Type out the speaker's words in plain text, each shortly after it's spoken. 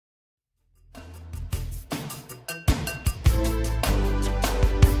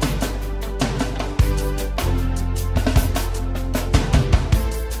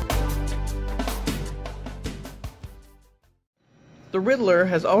Riddler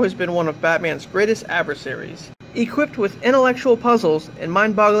has always been one of Batman's greatest adversaries. Equipped with intellectual puzzles and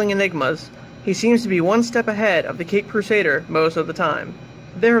mind-boggling enigmas, he seems to be one step ahead of the Caped Crusader most of the time.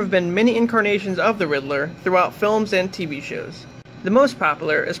 There have been many incarnations of the Riddler throughout films and TV shows. The most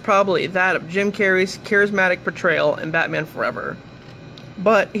popular is probably that of Jim Carrey's charismatic portrayal in Batman Forever.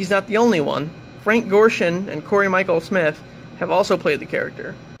 But he's not the only one. Frank Gorshin and Corey Michael Smith have also played the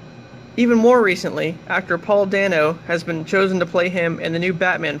character. Even more recently, actor Paul Dano has been chosen to play him in the new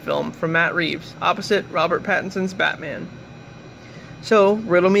Batman film from Matt Reeves, opposite Robert Pattinson's Batman. So,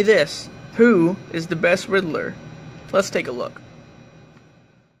 riddle me this. Who is the best Riddler? Let's take a look.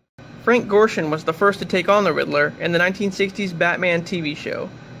 Frank Gorshin was the first to take on the Riddler in the 1960s Batman TV show.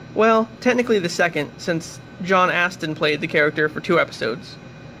 Well, technically the second, since John Astin played the character for 2 episodes.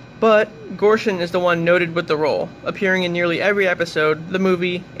 But Gorshin is the one noted with the role, appearing in nearly every episode, the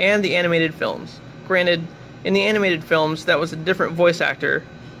movie, and the animated films. Granted, in the animated films that was a different voice actor,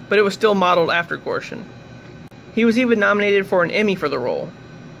 but it was still modeled after Gorshin. He was even nominated for an Emmy for the role.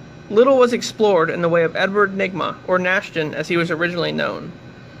 Little was explored in the way of Edward Nygma, or Nashton as he was originally known.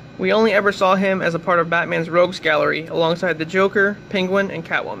 We only ever saw him as a part of Batman's Rogues Gallery alongside the Joker, Penguin, and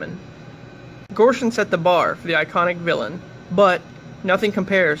Catwoman. Gorshin set the bar for the iconic villain, but nothing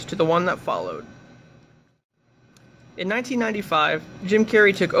compares to the one that followed. In 1995, Jim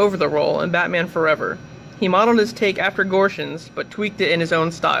Carrey took over the role in Batman Forever. He modeled his take after Gorshin's, but tweaked it in his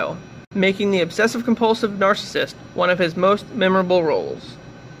own style, making the obsessive-compulsive narcissist one of his most memorable roles.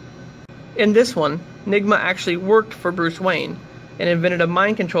 In this one, Nygma actually worked for Bruce Wayne, and invented a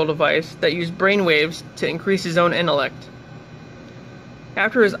mind control device that used brainwaves to increase his own intellect.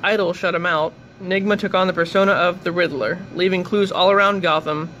 After his idol shut him out, Nygma took on the persona of the Riddler, leaving clues all around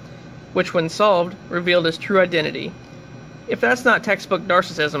Gotham, which when solved, revealed his true identity. If that's not textbook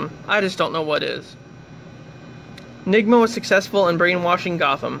narcissism, I just don't know what is. Nygma was successful in brainwashing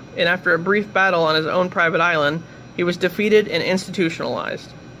Gotham, and after a brief battle on his own private island, he was defeated and institutionalized.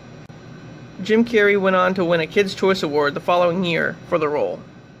 Jim Carrey went on to win a Kids' Choice Award the following year for the role.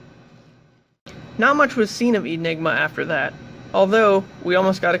 Not much was seen of Enigma after that, although we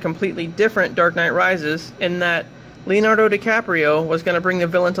almost got a completely different Dark Knight Rises in that Leonardo DiCaprio was going to bring the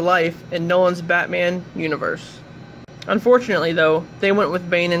villain to life in Nolan's Batman universe. Unfortunately though, they went with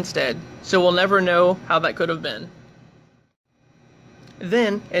Bane instead, so we'll never know how that could have been.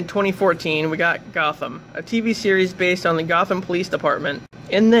 Then, in 2014, we got Gotham, a TV series based on the Gotham Police Department.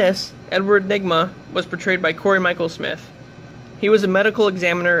 In this, Edward Nygma was portrayed by Corey Michael Smith. He was a medical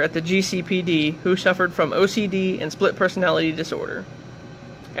examiner at the GCPD who suffered from OCD and split personality disorder.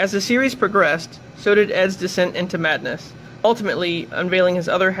 As the series progressed, so did Ed's descent into madness, ultimately unveiling his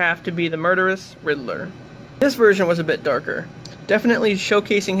other half to be the murderous Riddler. This version was a bit darker, definitely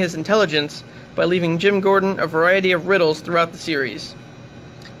showcasing his intelligence by leaving Jim Gordon a variety of riddles throughout the series.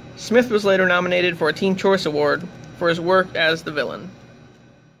 Smith was later nominated for a Teen Choice Award for his work as the villain.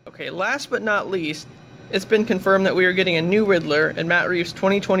 Okay, last but not least, it's been confirmed that we are getting a new Riddler in Matt Reeves'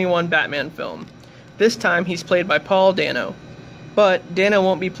 2021 Batman film. This time he's played by Paul Dano. But Dano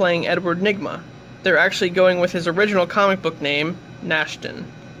won't be playing Edward Nygma. They're actually going with his original comic book name, Nashton.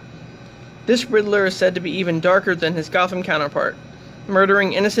 This Riddler is said to be even darker than his Gotham counterpart,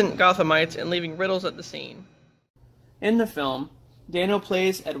 murdering innocent Gothamites and leaving riddles at the scene. In the film, Dano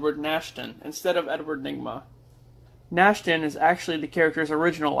plays Edward Nashton instead of Edward Nygma. Nashton is actually the character's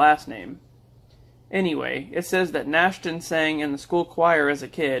original last name. Anyway, it says that Nashton sang in the school choir as a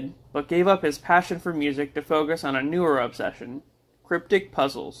kid, but gave up his passion for music to focus on a newer obsession, cryptic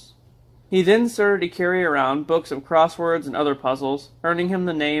puzzles. He then started to carry around books of crosswords and other puzzles, earning him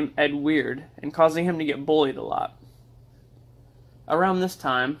the name Ed Weird, and causing him to get bullied a lot. Around this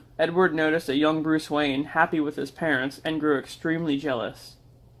time, Edward noticed a young Bruce Wayne happy with his parents and grew extremely jealous.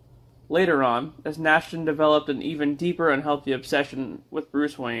 Later on, as Nashton developed an even deeper unhealthy obsession with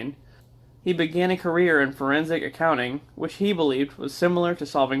Bruce Wayne, he began a career in forensic accounting, which he believed was similar to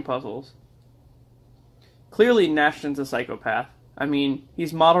solving puzzles. Clearly Nashton's a psychopath. I mean,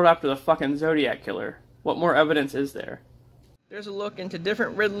 he's modeled after the fucking Zodiac Killer. What more evidence is there? There's a look into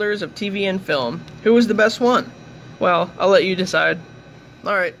different Riddlers of TV and film. Who was the best one? Well, I'll let you decide.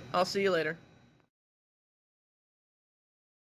 Alright, I'll see you later.